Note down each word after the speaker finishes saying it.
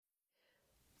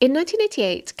In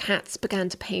 1988, Katz began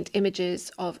to paint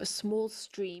images of a small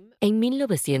stream. En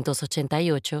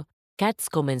 1988, Katz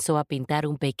comenzó a pintar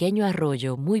un pequeño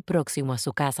arroyo muy próximo a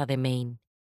su casa de Maine.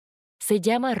 Se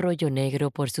llama Arroyo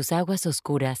Negro por sus aguas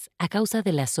oscuras a causa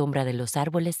de la sombra de los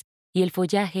árboles y el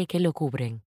follaje que lo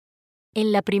cubren.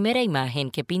 En la primera imagen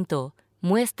que pintó,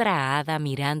 muestra a Ada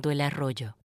mirando el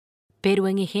arroyo. Pero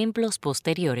en ejemplos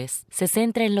posteriores se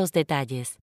centra en los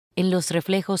detalles, en los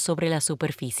reflejos sobre la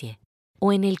superficie.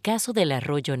 O en el caso del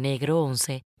Arroyo Negro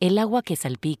 11, el agua que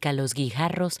salpica los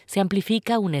guijarros se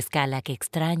amplifica a una escala que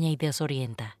extraña y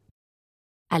desorienta.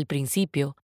 Al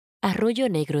principio, Arroyo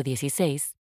Negro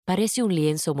 16 parece un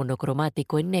lienzo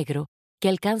monocromático en negro que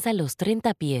alcanza los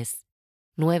 30 pies,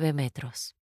 9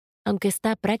 metros. Aunque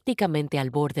está prácticamente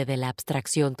al borde de la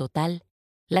abstracción total,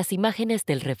 las imágenes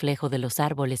del reflejo de los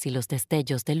árboles y los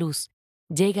destellos de luz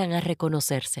llegan a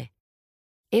reconocerse.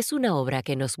 Es una obra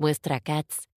que nos muestra a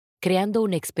Katz creando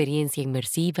una experiencia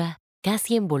inmersiva,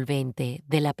 casi envolvente,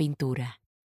 de la pintura.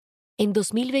 En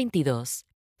 2022,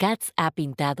 Katz ha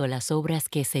pintado las obras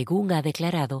que, según ha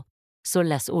declarado, son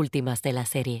las últimas de la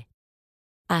serie: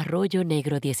 Arroyo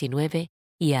Negro 19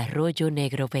 y Arroyo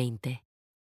Negro 20.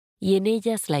 Y en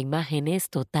ellas la imagen es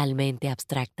totalmente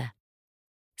abstracta.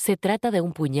 Se trata de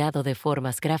un puñado de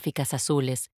formas gráficas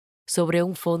azules sobre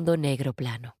un fondo negro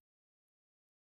plano.